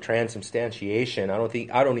idea of transubstantiation. I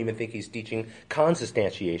don't even think he's teaching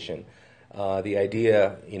consubstantiation. The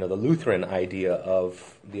idea, the Lutheran idea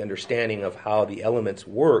of the understanding of how the elements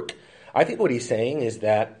work. I think what he's saying is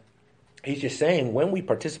that he's just saying when we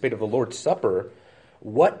participate of the Lord's Supper,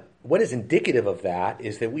 what is indicative of that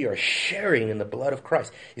is that we are sharing in the blood of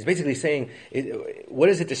Christ. He's basically saying, what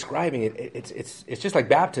is it describing? It's just like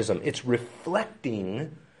baptism. It's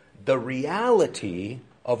reflecting the reality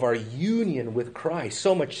of our union with Christ.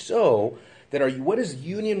 So much so that what is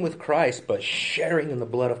union with Christ but sharing in the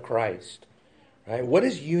blood of Christ? Right? What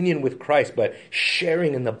is union with Christ but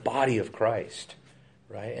sharing in the body of Christ?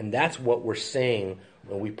 Right? And that's what we're saying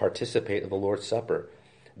when we participate of the Lord's Supper.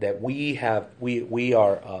 That we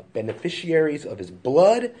are beneficiaries of his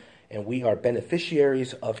blood, and we are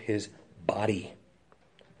beneficiaries of his body.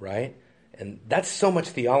 Right? And that's so much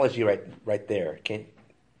theology right there. Do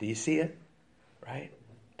you see it? Right?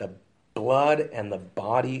 The blood and the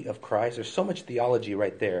body of Christ. There's so much theology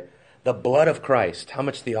right there. The blood of Christ. How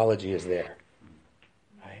much theology is there?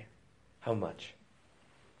 Right? How much?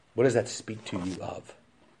 What does that speak to you of?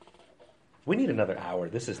 We need another hour.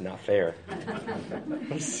 This is not fair.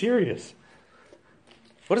 I'm serious.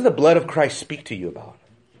 What does the blood of Christ speak to you about?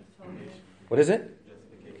 What is it?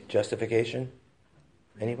 Justification.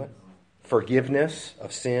 Anyone? Forgiveness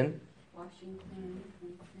of sin.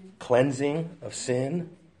 Cleansing of sin.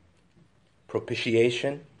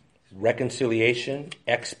 Propitiation. Reconciliation.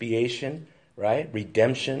 Expiation. Right?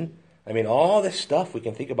 Redemption. I mean, all this stuff we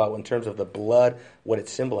can think about in terms of the blood, what it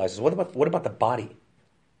symbolizes. What about the body?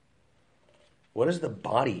 What does the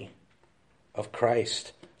body of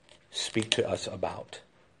Christ speak to us about?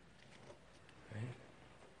 Right?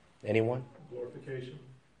 Anyone? Glorification.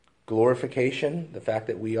 Glorification, the fact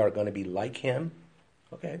that we are going to be like him.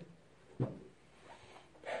 Okay. The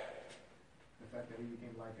fact that he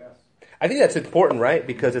became like us. I think that's important, right?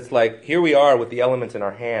 Because it's like, here we are with the elements in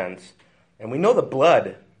our hands, and we know the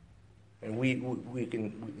blood, and we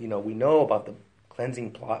can, we know about the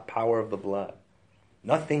cleansing power of the blood.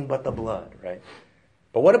 Nothing but the blood, right?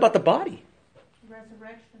 But what about the body?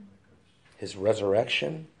 Resurrection. His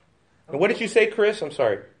resurrection. And what did you say, Chris? I'm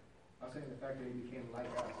sorry. I was saying the fact that he became like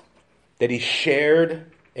us. that he shared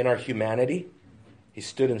in our humanity. He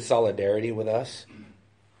stood in solidarity with us.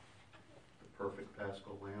 The perfect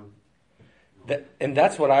Paschal Lamb. And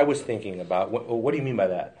that's what I was thinking about. What do you mean by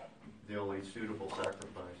that? The only suitable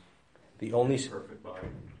sacrifice. The only perfect body.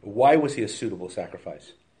 Why was he a suitable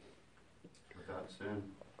sacrifice? Without sin.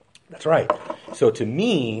 That's right. So to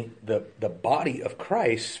me, the body of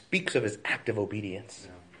Christ speaks of his active obedience.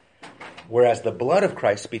 Yeah. Whereas the blood of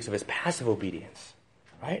Christ speaks of his passive obedience.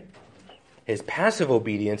 Right? His passive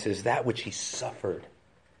obedience is that which he suffered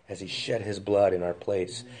as he shed his blood in our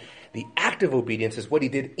place. The active obedience is what he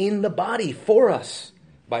did in the body for us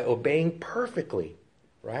by obeying perfectly.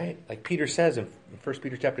 Right? Like Peter says in 1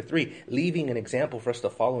 Peter chapter 3, leaving an example for us to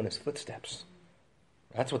follow in his footsteps.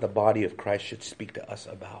 That's what the body of Christ should speak to us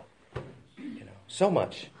about. So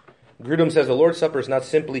much. Grudem says the Lord's Supper is not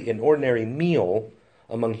simply an ordinary meal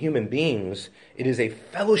among human beings. It is a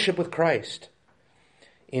fellowship with Christ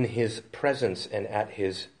in his presence and at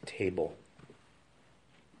his table.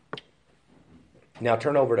 Now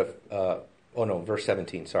turn over to, verse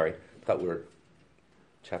 17, sorry. I thought we were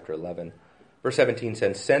chapter 11. Verse 17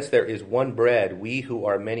 says, since there is one bread, we who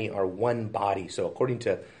are many are one body. So according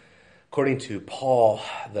to Paul,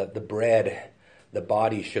 the bread, the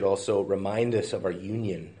body should also remind us of our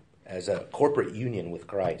union as a corporate union with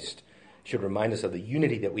Christ. It should remind us of the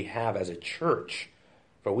unity that we have as a church.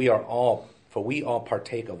 For we all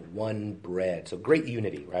partake of one bread. So great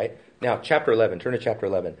unity, right? Now, chapter 11. Turn to chapter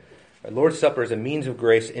 11. Our Lord's Supper is a means of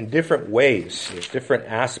grace in different ways. There's different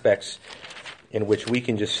aspects in which we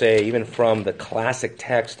can just say, even from the classic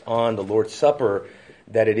text on the Lord's Supper,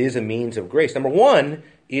 that it is a means of grace. Number one,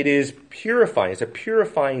 it is purifying. It's a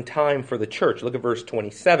purifying time for the church. Look at verse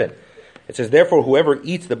 27. It says, therefore, whoever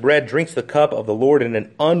eats the bread, drinks the cup of the Lord in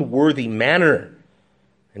an unworthy manner,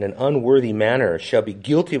 shall be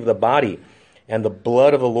guilty of the body and the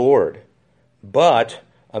blood of the Lord. But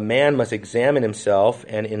a man must examine himself,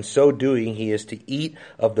 and in so doing he is to eat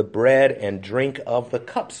of the bread and drink of the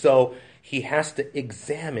cup. So he has to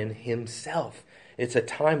examine himself. It's a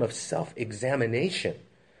time of self-examination.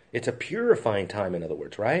 It's a purifying time, in other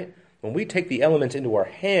words, right? When we take the elements into our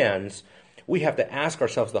hands, we have to ask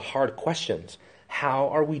ourselves the hard questions. How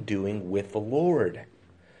are we doing with the Lord?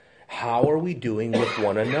 How are we doing with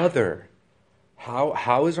one another?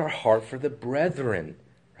 How is our heart for the brethren,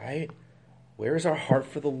 right? Where is our heart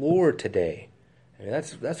for the Lord today? I mean,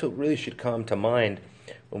 that's what really should come to mind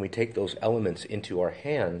when we take those elements into our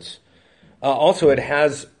hands. Also, it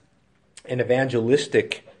has an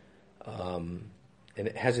evangelistic effect.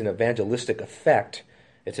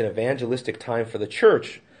 It's an evangelistic time for the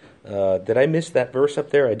church. Did I miss that verse up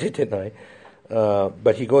there? I did, didn't I?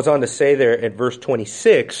 But he goes on to say there at verse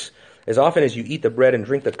 26, as often as you eat the bread and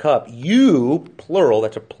drink the cup, you, plural,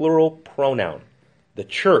 that's a plural pronoun, the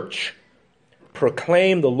church,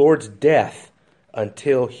 proclaim the Lord's death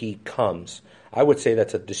until he comes. I would say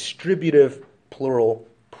that's a distributive plural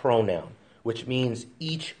pronoun, which means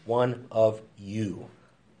each one of you,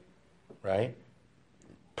 right?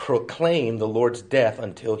 Proclaim the Lord's death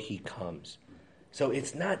until he comes. So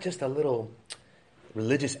it's not just a little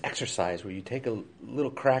religious exercise where you take a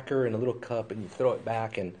little cracker and a little cup and you throw it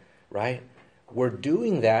back and, right? We're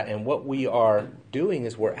doing that, and what we are doing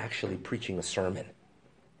is we're actually preaching a sermon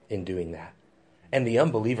in doing that. And the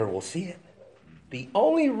unbeliever will see it. The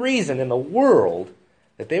only reason in the world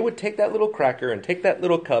that they would take that little cracker and take that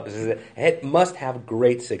little cup is that it must have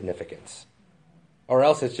great significance. Or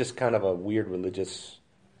else it's just kind of a weird religious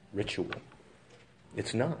ritual.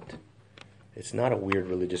 It's not. It's not a weird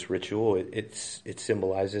religious ritual. It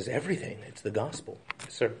symbolizes everything. It's the gospel.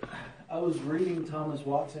 Yes, sir. I was reading Thomas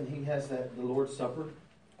Watson. He has the Lord's Supper,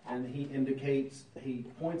 and he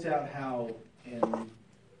points out how in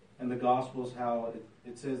the Gospels how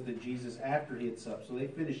it says that Jesus, after he had supped, so they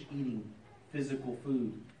finished eating physical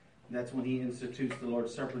food. And that's when he institutes the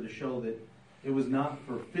Lord's Supper to show that it was not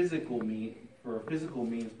for physical means,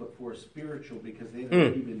 but for spiritual, because they had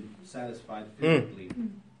already been satisfied physically.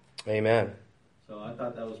 Amen. So I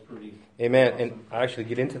thought that was pretty Amen. awesome. And I actually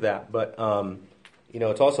get into that, but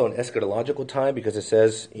it's also an eschatological time because it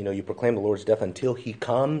says, you proclaim the Lord's death until he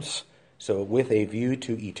comes. So with a view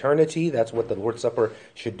to eternity, that's what the Lord's Supper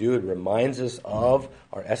should do. It reminds us of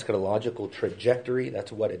our eschatological trajectory.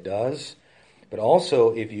 That's what it does. But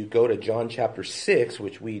also, if you go to John chapter 6,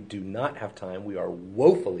 which we do not have time, we are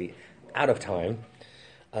woefully out of time.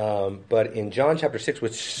 But in John chapter 6,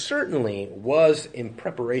 which certainly was in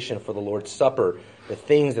preparation for the Lord's Supper, the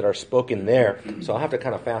things that are spoken there. So I'll have to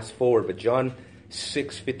kind of fast forward. But John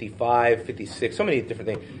 6, 55, 56, so many different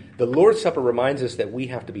things. The Lord's Supper reminds us that we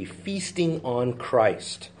have to be feasting on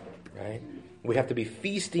Christ, right? We have to be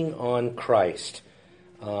feasting on Christ.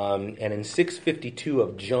 And in 6:52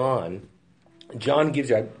 of John gives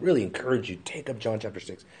you, I really encourage you, take up John chapter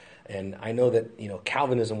 6. And I know that,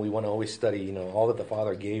 Calvinism, we want to always study, all that the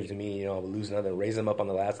Father gave to me, I will lose another and raise them up on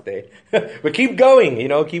the last day. But keep going,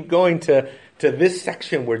 keep going to this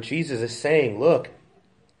section where Jesus is saying, look,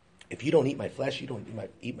 if you don't eat my flesh, you don't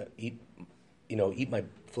eat my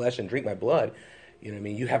flesh and drink my blood,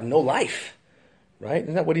 you have no life. Right?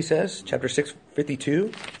 Isn't that what he says? Chapter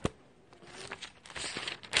 6:52.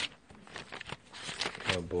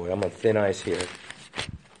 Oh boy, I'm on thin ice here.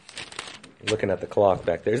 Looking at the clock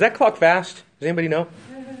back there. Is that clock fast? Does anybody know?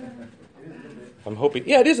 I'm hoping.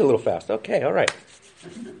 Yeah, it is a little fast. Okay, all right.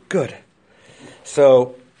 Good.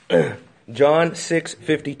 So, John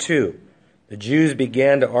 6:52. The Jews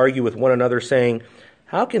began to argue with one another, saying,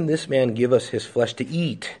 "How can this man give us his flesh to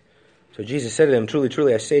eat?" So Jesus said to them, "Truly,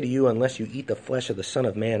 truly, I say to you, unless you eat the flesh of the Son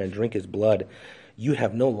of Man and drink his blood, you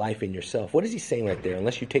have no life in yourself." What is he saying right there?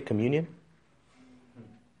 Unless you take communion?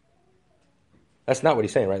 That's not what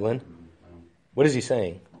he's saying, right, Lynn? What is he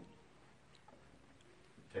saying?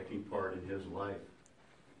 Taking part in his life,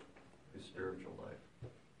 his spiritual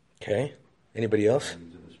life. Okay. Anybody else?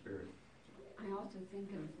 Into the Spirit. I also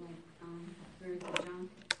think of verse of John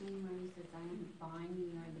 15 where he says, "I am the vine,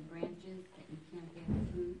 you are the branches, that you can't bear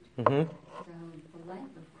fruit." Mm-hmm. So the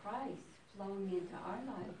life of Christ flowing into our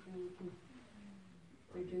life, and we can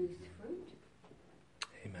produce fruit.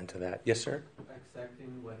 Amen to that. Yes, sir?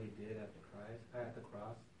 Accepting what he did at the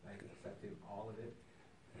cross, like accepting all of it,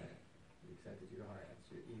 you accept it to your heart,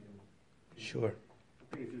 that's your even. Sure.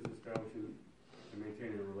 I think it's just establishing and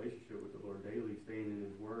maintaining a relationship with the Lord daily, staying in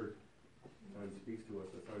his word. That's how he speaks to us.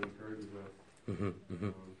 That's how he encourages us. So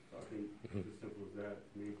I think it's as simple as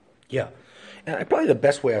that to me. Yeah. And probably the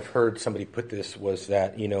best way I've heard somebody put this was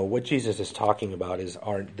that, what Jesus is talking about is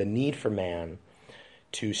the need for man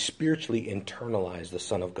to spiritually internalize the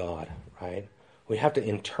Son of God, right? We have to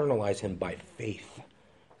internalize him by faith,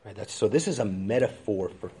 right? So this is a metaphor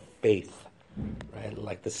for faith, right?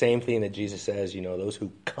 Like the same thing that Jesus says, those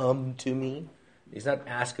who come to me. He's not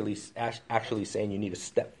actually saying you need to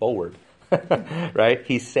step forward, right?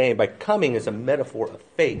 He's saying by coming is a metaphor of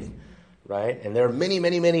faith, right? And there are many,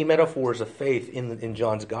 many, many metaphors of faith in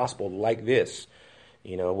John's gospel like this,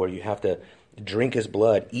 where you have to drink his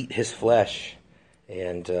blood, eat his flesh,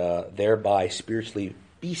 and thereby spiritually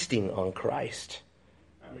feasting on Christ.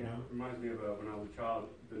 I mean, it reminds me of when I was a child,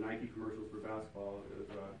 the Nike commercials for basketball. It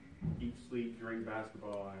was eat, sleep, drink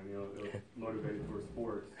basketball, and it was motivated for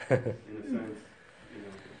sports in a sense.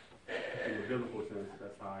 In the biblical sense,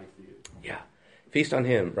 that's how I see it. Yeah, feast on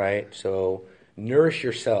him, right? So nourish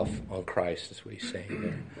yourself on Christ is what he's saying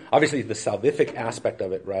there. Obviously, the salvific aspect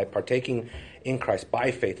of it, right? Partaking in Christ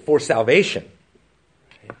by faith for salvation.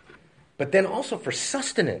 But then also for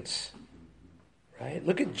sustenance, right?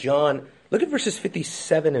 Look at John. Look at verses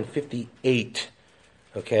 57 and 58.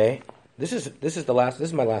 Okay, this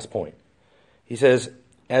is my last point. He says,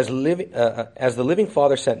 "As the living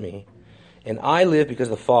Father sent me, and I live because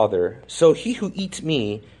of the Father, so he who eats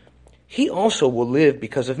me, he also will live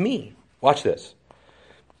because of me." Watch this.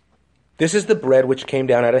 "This is the bread which came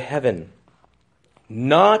down out of heaven,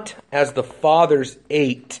 not as the fathers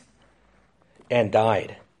ate and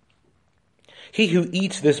died. He who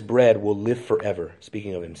eats this bread will live forever,"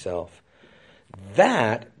 speaking of himself.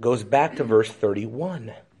 That goes back to verse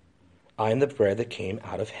 31. "I am the bread that came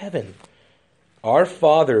out of heaven. Our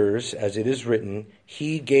fathers, as it is written,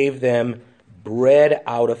 he gave them bread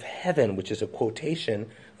out of heaven," which is a quotation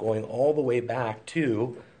going all the way back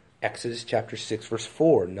to Exodus chapter 6, verse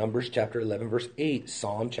 4, Numbers chapter 11, verse 8,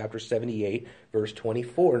 Psalm chapter 78, verse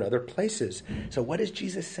 24, and other places. So what is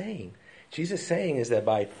Jesus saying? Jesus saying is that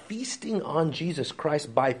by feasting on Jesus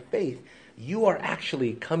Christ by faith, you are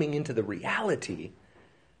actually coming into the reality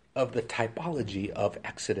of the typology of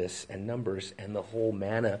Exodus and Numbers and the whole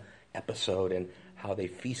manna episode and how they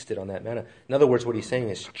feasted on that manna. In other words, what he's saying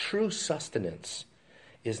is true sustenance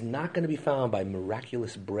is not going to be found by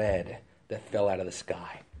miraculous bread that fell out of the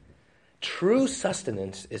sky. True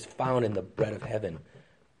sustenance is found in the bread of heaven,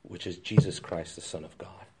 which is Jesus Christ, the Son of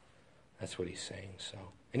God. That's what he's saying. So,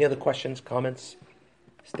 any other questions, comments,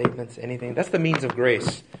 statements, anything? That's the means of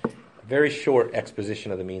grace. Very short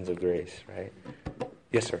exposition of the means of grace, right?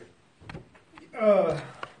 Yes, sir.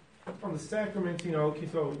 On the sacraments, okay,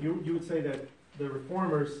 so you would say that the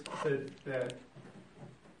Reformers said that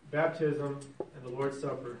baptism and the Lord's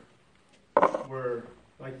Supper were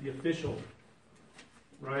like the official,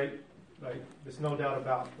 right? Like, there's no doubt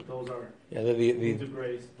about what those are. Yeah, means of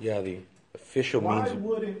grace. Yeah, the official Why means of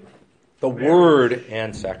wouldn't the word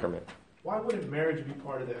and sacrament. Why wouldn't marriage be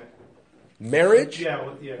part of that? marriage? Yeah.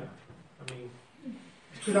 I mean,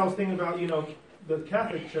 because I was thinking about, the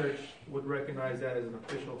Catholic Church would recognize that as an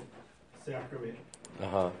official sacrament.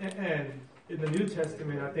 And in the New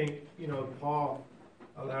Testament, I think, Paul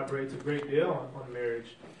elaborates a great deal on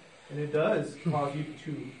marriage. And it does cause you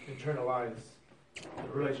to internalize the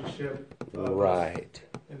relationship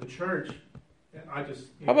in the church. And I just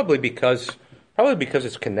probably because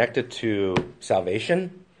it's connected to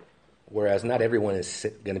salvation, whereas not everyone is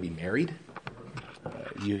going to be married.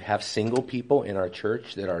 You have single people in our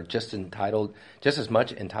church that are just as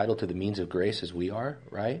much entitled to the means of grace as we are,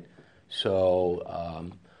 right?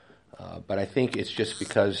 So, but I think it's just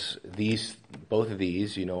because both of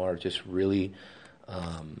these, are just really,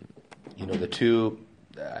 the two,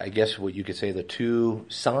 I guess what you could say, the two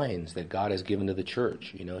signs that God has given to the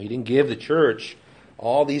church. He didn't give the church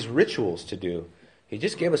all these rituals to do. He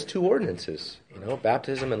just gave us two ordinances,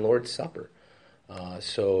 baptism and Lord's Supper.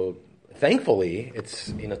 So thankfully,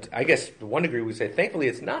 it's, I guess to one degree we say thankfully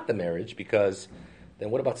it's not the marriage, because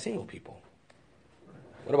then what about single people?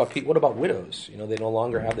 What about widows? They no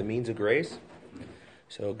longer have the means of grace.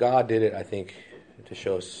 So God did it, I think, to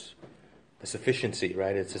show us the sufficiency,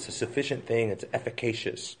 right? It's a sufficient thing. It's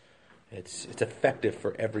efficacious. It's effective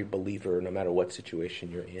for every believer, no matter what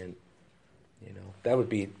situation you're in. That would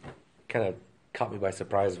be kind of caught me by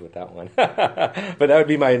surprise with that one. But that would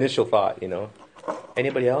be my initial thought.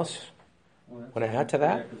 Anybody else want to add to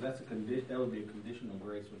that? Yeah, because that's a condition. That would be a conditional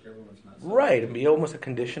grace, which everyone's not. Right, it'd be almost a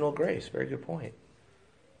conditional grace. Very good point.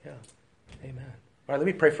 Yeah, amen. All right, let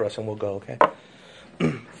me pray for us, and we'll go. Okay,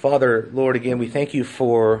 Father, Lord, again, we thank you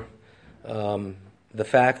for the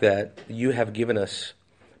fact that you have given us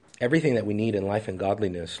everything that we need in life and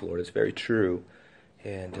godliness, Lord. It's very true,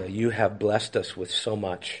 and you have blessed us with so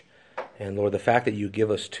much. And Lord, the fact that you give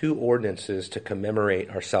us two ordinances to commemorate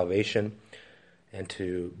our salvation and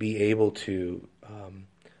to be able to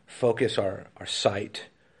focus our sight,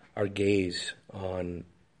 our gaze on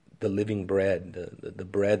the living bread, the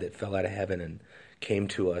bread that fell out of heaven and came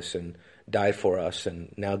to us and died for us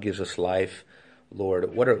and now gives us life.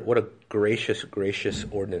 Lord, what a gracious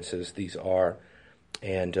ordinances these are.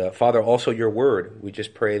 And Father, also your word. We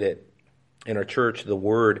just pray that in our church the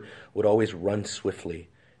word would always run swiftly.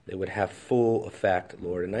 It would have full effect,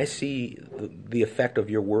 Lord. And I see the effect of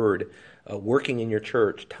your word working in your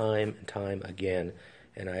church time and time again.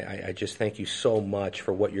 And I just thank you so much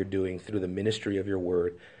for what you're doing through the ministry of your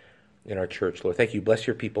word in our church, Lord. Thank you. Bless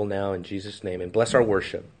your people now in Jesus' name, and bless our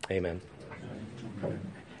worship. Amen.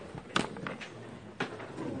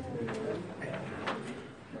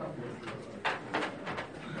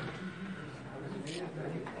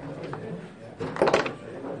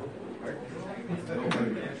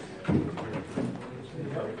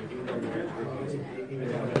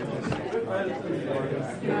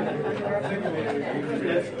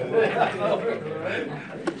 Yes.